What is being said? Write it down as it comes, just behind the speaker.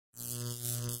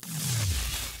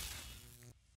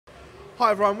Hi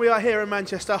everyone, we are here in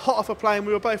Manchester, hot off a plane.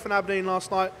 We were both in Aberdeen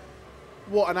last night.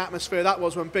 What an atmosphere that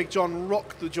was when Big John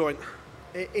rocked the joint.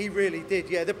 He really did,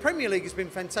 yeah. The Premier League has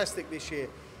been fantastic this year.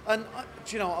 And,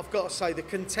 do you know what, I've got to say, the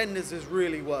contenders has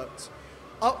really worked.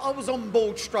 I was on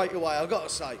board straight away, I've got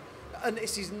to say. And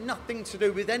this is nothing to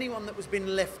do with anyone that was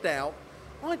been left out.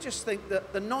 I just think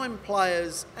that the 9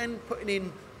 players and putting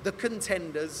in the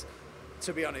contenders,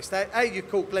 to be honest, how you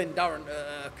call Glenn Durrant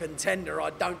a contender,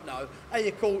 I don't know. How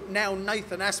you call now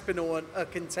Nathan Aspinall a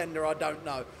contender, I don't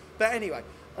know. But anyway,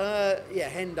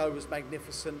 yeah, Hendo was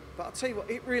magnificent. But I'll tell you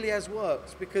what, it really has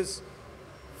worked because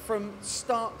from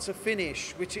start to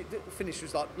finish, which the finish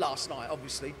was like last night,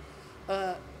 obviously,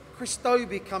 Chris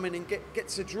Dobie coming and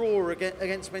gets a draw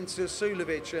against Mensur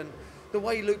Sulovic, and the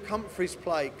way Luke Humphries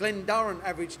played. Glenn Durrant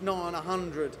averaged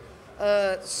 900.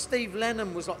 Steve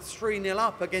Lennon was like 3-0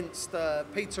 up against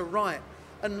Peter Wright.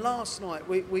 And last night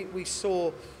we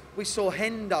saw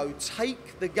Hendo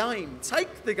take the game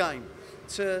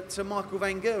to Michael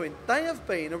van Gerwen. They have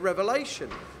been a revelation.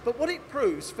 But what it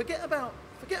proves, forget about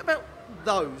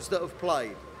those that have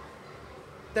played.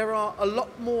 There are a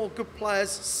lot more good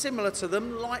players similar to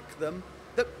them, like them,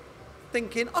 that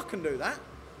thinking, I can do that.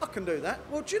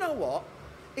 Well, do you know what?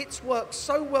 It's worked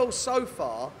so well so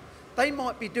far, they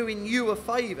might be doing you a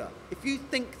favour. If you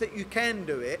think that you can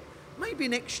do it, maybe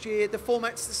next year the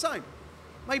format's the same.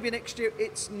 Maybe next year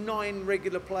it's 9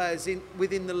 regular players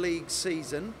within the league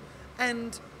season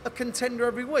and a contender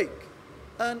every week.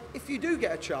 And if you do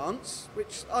get a chance,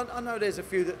 which I know there's a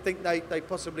few that think they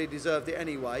possibly deserved it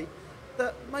anyway,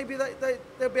 that maybe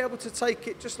they'll be able to take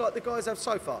it just like the guys have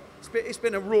so far. It's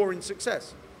been a roaring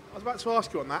success. I was about to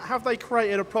ask you on that. Have they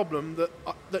created a problem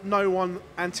that no one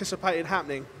anticipated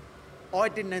happening? I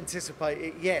didn't anticipate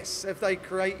it, yes. Have they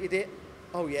created it?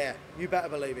 Oh, yeah. You better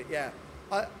believe it, yeah.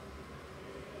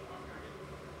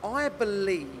 I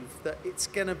believe that it's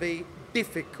going to be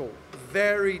difficult,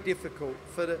 very difficult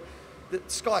for the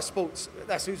Sky Sports,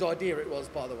 that's whose idea it was,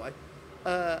 by the way,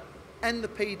 and the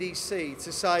PDC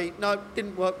to say, no,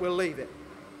 didn't work, we'll leave it.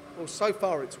 Well, so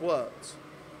far it's worked.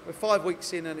 We're 5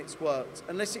 weeks in and it's worked.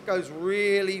 Unless it goes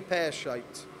really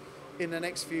pear-shaped in the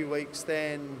next few weeks,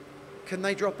 then can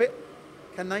they drop it?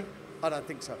 Can they? I don't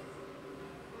think so.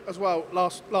 As well,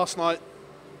 last night,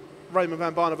 Raymond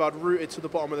van Barneveld rooted to the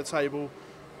bottom of the table.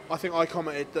 I think I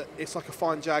commented that it's like a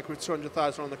fine jag with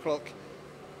 200,000 on the clock.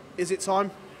 Is it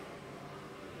time?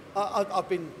 I've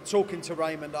been talking to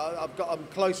Raymond. I'm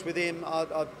close with him.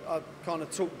 I kind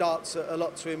of talk darts a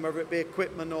lot to him, whether it be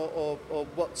equipment or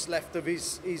what's left of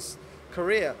his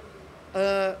career.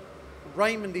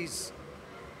 Raymond is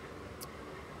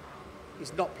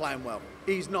not playing well.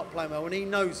 He's not playing well, and he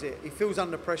knows it. He feels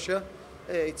under pressure.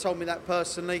 He told me that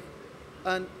personally,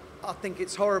 and I think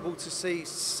it's horrible to see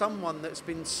someone that's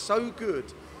been so good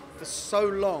for so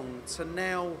long to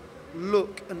now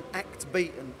look and act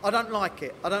beaten. I don't like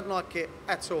it. I don't like it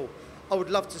at all. I would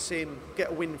love to see him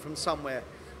get a win from somewhere.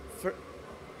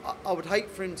 I would hate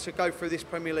for him to go through this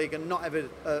Premier League and not have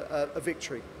a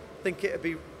victory. I think it would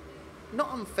be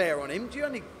not unfair on him. You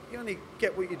only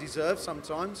get what you deserve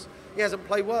sometimes. He hasn't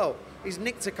played well. He's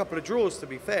nicked a couple of draws, to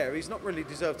be fair. He's not really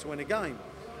deserved to win a game.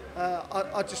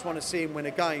 I just want to see him win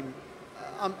a game.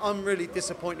 I'm really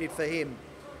disappointed for him.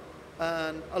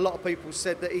 And a lot of people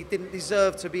said that he didn't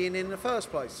deserve to be in the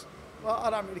first place. Well, I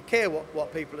don't really care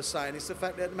what people are saying. It's the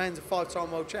fact that the man's a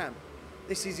 5-time world champ.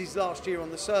 This is his last year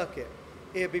on the circuit.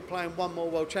 He'll be playing one more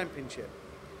world championship.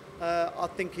 I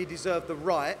think he deserved the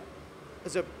right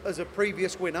as a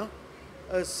previous winner,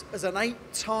 as an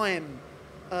 8-time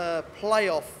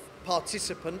playoff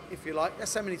participant, if you like.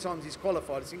 That's how many times he's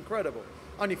qualified. It's incredible.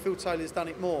 Only Phil Taylor's done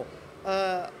it more.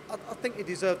 I think he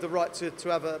deserved the right to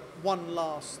have one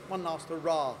last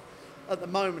hurrah. At the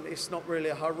moment, it's not really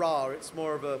a hurrah. It's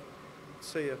more of a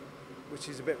see ya, which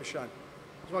is a bit of a shame.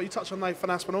 Well, you touched on Nathan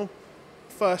Aspinall.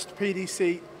 First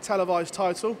PDC televised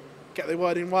title. Get the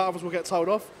word in right, others will get told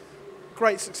off.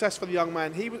 Great success for the young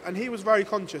man. He was very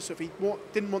conscious if he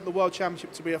didn't want the World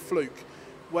Championship to be a fluke,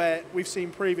 where we've seen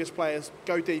previous players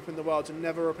go deep in the Worlds and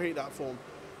never repeat that form.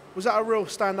 Was that a real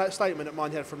standout statement at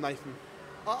Minehead from Nathan?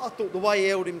 I thought the way he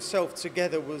held himself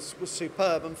together was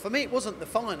superb, and for me it wasn't the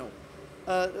final.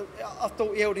 I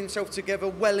thought he held himself together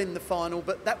well in the final,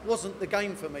 but that wasn't the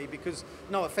game for me because,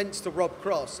 no offence to Rob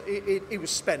Cross, he was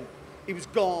spent. He was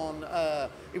gone.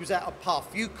 He was out of puff.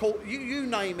 You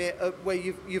name it, where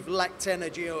you've lacked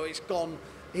energy or it's gone.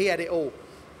 He had it all.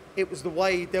 It was the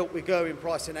way he dealt with Gerwen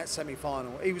Price in that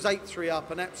semi-final. He was 8-3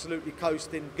 up and absolutely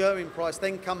coasting. Gerwen Price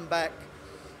then come back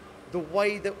the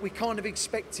way that we kind of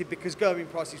expected because Gerwen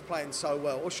Price is playing so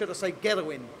well. Or should I say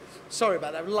Gerwen? Sorry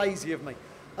about that, lazy of me.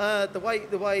 The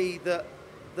way that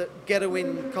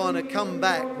Gerwen kind of come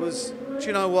back was, do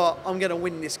you know what? I'm going to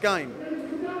win this game.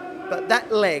 But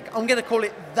that leg, I'm going to call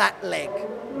it that leg,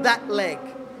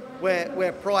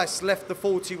 where Price left the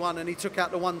 41 and he took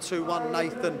out the 1-2-1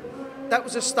 Nathan. That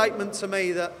was a statement to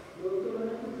me that,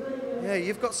 yeah,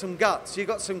 you've got some guts, you've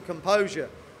got some composure.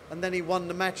 And then he won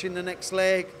the match in the next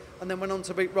leg and then went on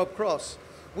to beat Rob Cross.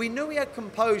 We knew he had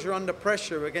composure under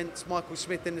pressure against Michael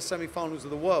Smith in the semi-finals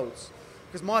of the Worlds,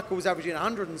 because Michael was averaging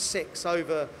 106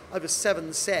 over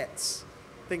 7 sets,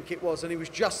 I think it was, and he was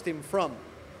just in front.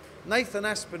 Nathan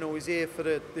Aspinall is here for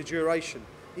the duration.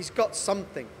 He's got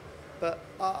something, but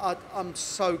I'm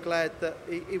so glad that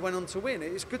he went on to win.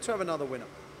 It's good to have another winner.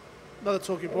 Another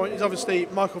talking point is obviously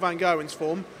Michael van Gerwen's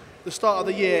form. The start of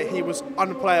the year, he was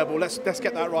unplayable. Let's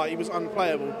get that right. He was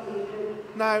unplayable.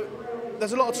 Now,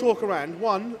 there's a lot of talk around.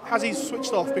 One, has he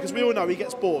switched off? Because we all know he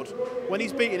gets bored. When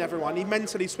he's beating everyone, he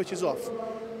mentally switches off.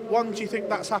 One, do you think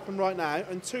that's happened right now?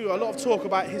 And two, a lot of talk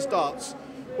about his darts,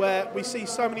 where we see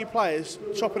so many players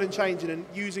chopping and changing and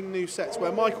using new sets,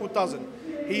 where Michael doesn't.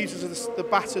 He uses the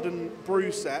battered and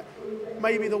bruised set.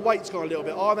 Maybe the weight's gone a little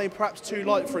bit. Are they perhaps too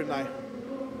light for him now?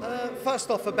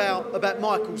 First off, about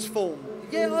Michael's form.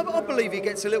 Yeah, I believe he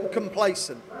gets a little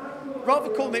complacent. Rather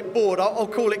than calling it bored, I'll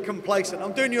call it complacent.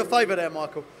 I'm doing you a favour there,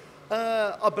 Michael.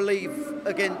 I believe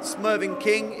against Mervyn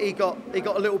King, he got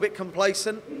a little bit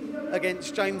complacent.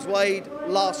 Against James Wade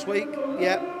last week,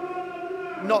 yeah.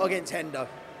 Not against Hendo.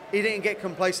 He didn't get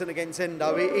complacent against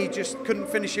Hendo. He just couldn't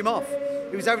finish him off.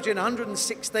 He was averaging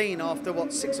 116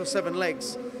 after, 6 or 7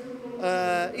 legs.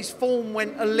 His form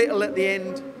went a little at the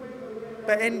end,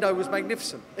 but Hendo was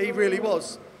magnificent. He really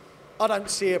was. I don't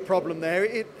see a problem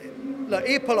there. Look,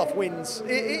 he'll pull off wins.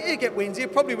 He'll get wins. He'll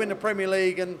probably win the Premier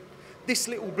League, and this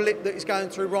little blip that he's going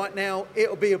through right now,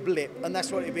 it'll be a blip, and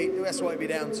that's what it'll be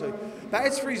down to. But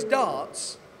as for his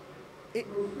darts,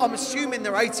 I'm assuming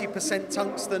they're 80%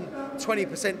 tungsten,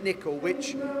 20% nickel,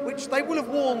 which they will have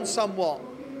worn somewhat.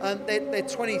 And they're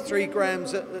 23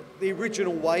 grams at the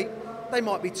original weight. They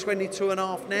might be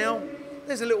 22.5 now.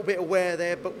 There's a little bit of wear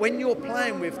there, but when you're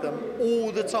playing with them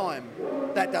all the time,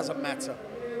 that doesn't matter.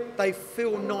 They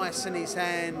feel nice in his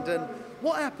hand, and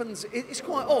what happens, it's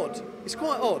quite odd. It's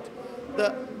quite odd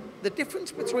that the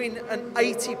difference between an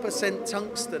 80%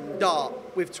 tungsten dart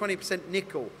with 20%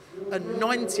 nickel and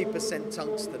 90%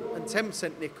 tungsten and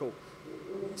 10% nickel,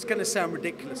 it's going to sound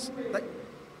ridiculous.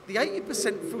 The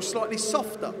 80% feel slightly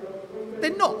softer.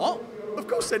 They're not. Of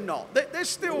course they're not. They're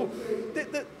still,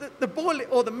 the boil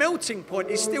or the melting point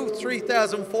is still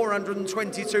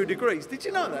 3,422 degrees. Did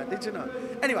you know that? Did you know?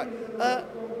 Anyway,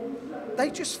 they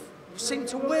just seem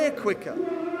to wear quicker.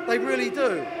 They really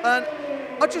do. And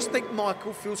I just think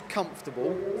Michael feels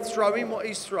comfortable throwing what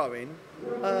he's throwing.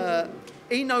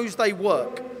 He knows they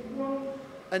work.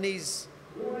 And he's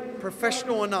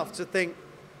professional enough to think,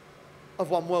 I've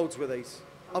won worlds with these.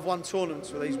 I've won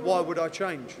tournaments with these. Why would I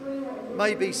change?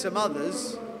 Maybe some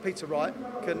others, Peter Wright,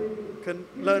 can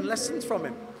learn lessons from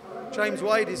him. James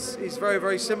Wade is very,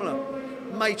 very similar.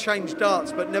 May change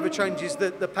darts, but never changes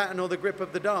the pattern or the grip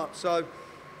of the dart. So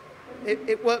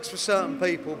it works for certain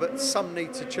people, but some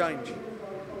need to change.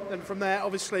 And from there,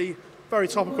 obviously, very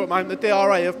topical at the moment, the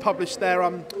DRA have published their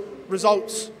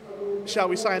results, shall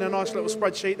we say, in a nice little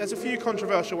spreadsheet. There's a few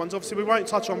controversial ones. Obviously, we won't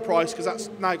touch on Price because that's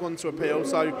now gone to appeal,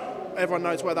 so everyone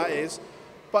knows where that is.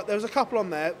 But there was a couple on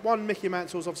there. One, Mickey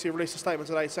Mansell's obviously released a statement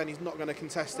today saying he's not going to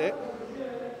contest it.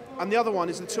 And the other one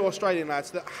is the 2 Australian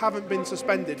lads that haven't been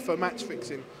suspended for match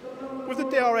fixing. With the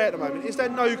DRA at the moment, is there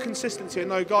no consistency and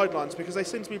no guidelines? Because they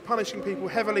seem to be punishing people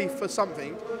heavily for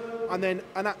something, and then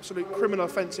an absolute criminal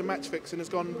offence in match fixing has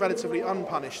gone relatively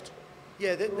unpunished.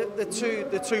 Yeah,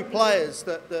 the two players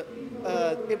that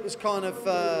it was kind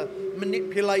of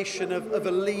manipulation of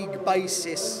a league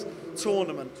basis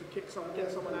tournament. To kick someone,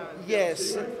 get someone out.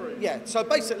 Yes, yeah. So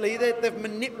basically, they've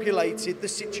manipulated the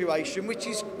situation, which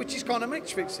is kind of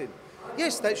match fixing.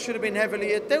 Yes, that should have been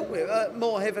heavily dealt with,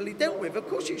 more heavily dealt with. Of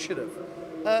course, it should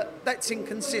have. That's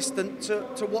inconsistent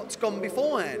to what's gone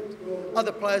beforehand.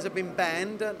 Other players have been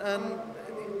banned, and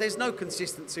there's no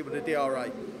consistency with the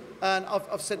DRA. And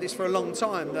I've said this for a long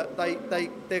time, that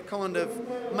they're kind of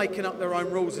making up their own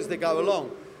rules as they go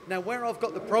along. Now, where I've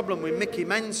got the problem with Mickey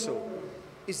Mansell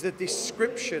is the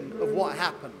description of what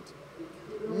happened.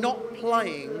 Not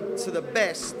playing to the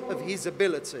best of his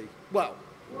ability. Well,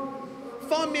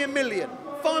 find me $1 million.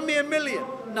 Find me $1 million.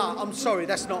 No, I'm sorry,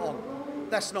 that's not on.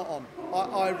 That's not on.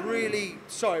 I really,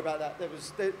 sorry about that.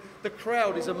 The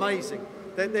crowd is amazing.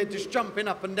 They're just jumping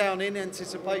up and down in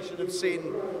anticipation of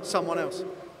seeing someone else.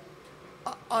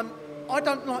 I'm I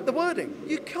don't like the wording.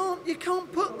 You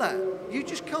can't put that. You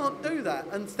just can't do that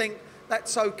and think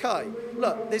that's okay.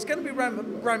 Look, there's going to be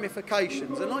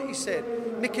ramifications, and like you said,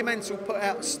 Mickey Mansell put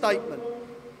out a statement.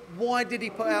 Why did he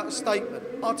put out a statement?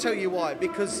 I'll tell you why.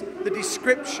 Because the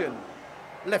description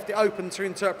left it open to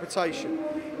interpretation.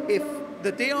 If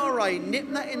the DRA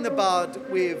nipped that in the bud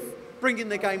with bringing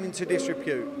the game into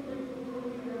disrepute,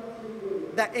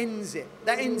 that ends it.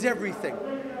 That ends everything.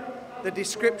 The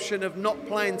description of not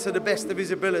playing to the best of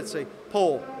his ability,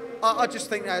 poor. I just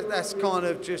think that's kind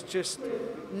of just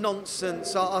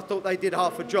nonsense. I thought they did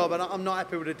half a job, and I'm not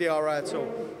happy with the DRA at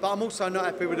all. But I'm also not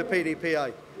happy with the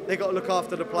PDPA. They've got to look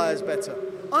after the players better.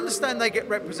 I understand they get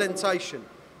representation,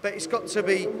 but it's got to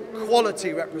be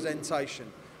quality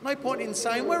representation. No point in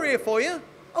saying, we're here for you.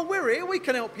 Oh, we're here, we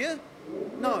can help you.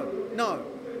 No.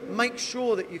 Make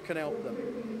sure that you can help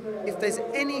them. If there's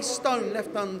any stone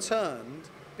left unturned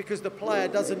because the player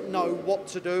doesn't know what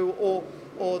to do or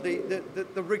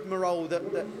the rigmarole that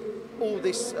all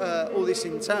this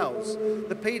entails,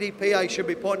 the PDPA should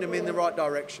be pointing them in the right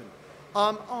direction.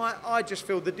 I just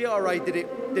feel the DRA did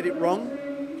it wrong.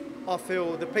 I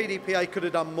feel the PDPA could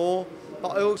have done more, but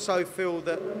I also feel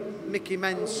that Mickey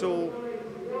Mansell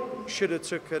should have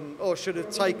taken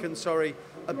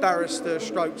a barrister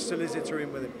stroke solicitor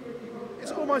in with him.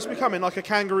 It's almost becoming like a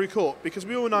kangaroo court, because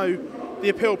we all know the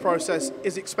appeal process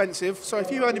is expensive. So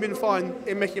if you've only been fined,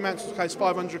 in Mickey Mansell's case,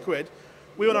 500 quid,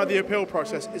 we all know the appeal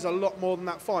process is a lot more than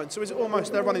that fine. So is it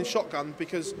almost they're running shotgun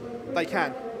because they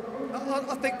can?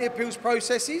 I think the appeals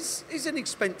process is an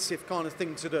expensive kind of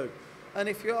thing to do. And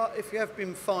if you have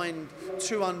been fined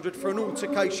 200 for an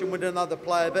altercation with another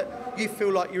player, but you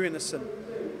feel like you're innocent,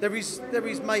 there is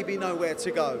maybe nowhere to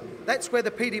go. That's where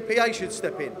the PDPA should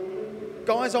step in.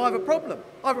 Guys, I have a problem.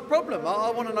 I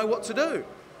want to know what to do.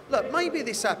 Look, maybe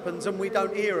this happens and we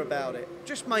don't hear about it.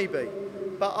 Just maybe.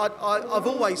 But I've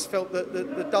always felt that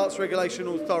the Darts Regulation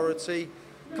Authority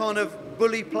kind of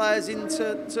bully players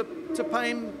into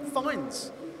paying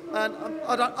fines. And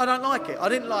I don't like it. I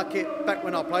didn't like it back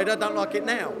when I played. I don't like it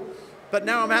now. But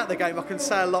now I'm out of the game, I can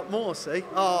say a lot more, see?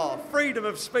 Oh, freedom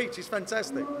of speech is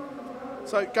fantastic.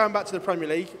 So going back to the Premier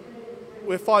League,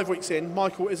 we're 5 weeks in,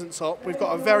 Michael isn't top. We've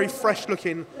got a very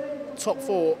fresh-looking top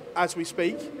four as we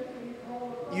speak.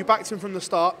 You backed him from the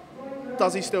start.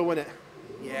 Does he still win it?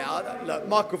 Yeah, look,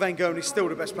 Michael van Gerwen is still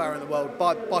the best player in the world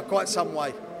by quite some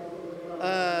way.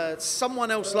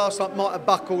 Someone else last night might have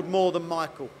buckled more than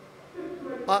Michael.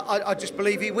 I just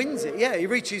believe he wins it. Yeah,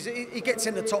 he gets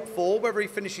in the top four, whether he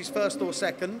finishes first or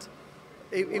second.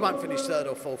 He won't finish third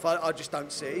or fourth. I just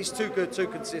don't see it. He's too good, too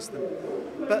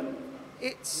consistent. But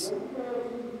it's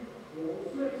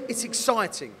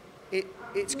exciting.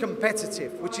 It's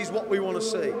competitive, which is what we want to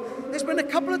see. There's been a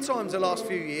couple of times the last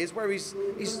few years where he's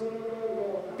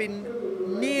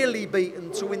been nearly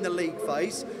beaten to win the league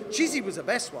phase. Chizzy was the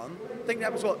best one. I think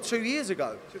that was, 2 years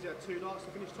ago? Chizzy had 2 darts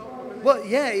to finish top. Well,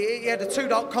 yeah, he had a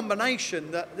 2-dart combination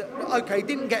that okay,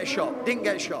 didn't get a shot.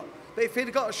 But if he'd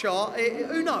have got a shot,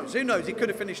 who knows? He could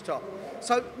have finished top.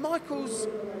 So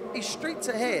he's streets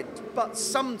ahead, but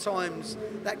sometimes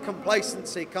that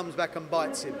complacency comes back and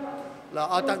bites him. Like,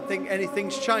 I don't think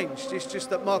anything's changed. It's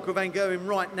just that Michael van Gerwen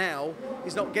right now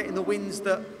is not getting the wins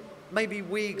that maybe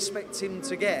we expect him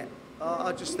to get.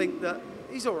 I just think that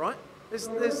he's all right.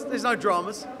 There's no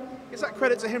dramas. Is that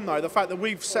credit to him, though, the fact that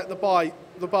we've set the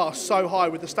bar so high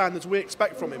with the standards we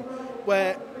expect from him,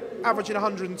 where averaging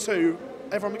 102,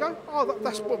 everyone would go, oh,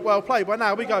 that's well played. But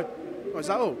now we go, oh, is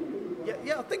that all?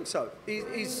 Yeah, I think so.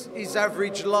 His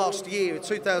average last year,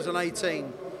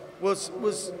 2018, was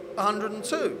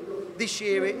 102. This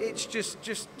year it's just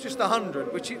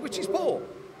 100, which is poor.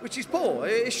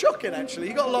 It's shocking, actually.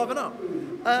 You've got to liven up.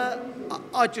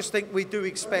 I just think we do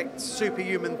expect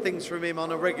superhuman things from him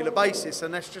on a regular basis,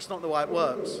 and that's just not the way it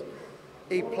works.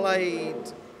 He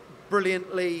played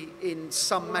brilliantly in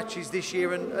some matches this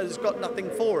year and has got nothing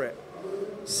for it.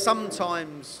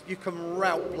 Sometimes you can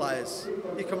rout players.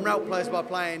 You can rout players by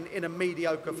playing in a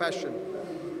mediocre fashion.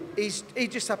 He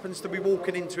just happens to be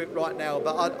walking into it right now,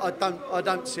 but I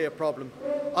don't see a problem.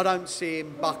 I don't see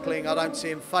him buckling. I don't see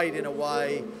him fading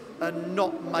away and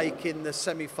not making the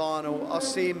semi-final. I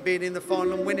see him being in the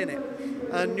final and winning it.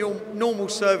 And normal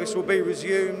service will be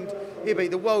resumed. He'll be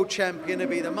the world champion. He'll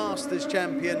be the Masters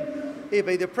champion. He'll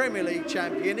be the Premier League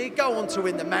champion. He'll go on to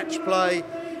win the match play.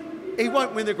 He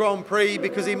won't win the Grand Prix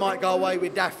because he might go away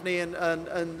with Daphne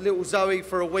and little Zoe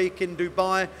for a week in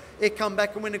Dubai. He'll come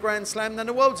back and win the Grand Slam, then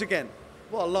the world's again.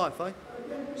 What a life, eh?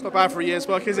 It's not bad for a year's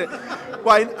work, is it?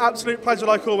 Wayne, absolute pleasure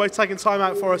like always, taking time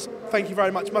out for us. Thank you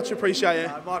very much. Much appreciated.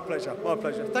 My pleasure.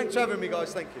 Thanks for having me,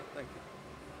 guys. Thank you.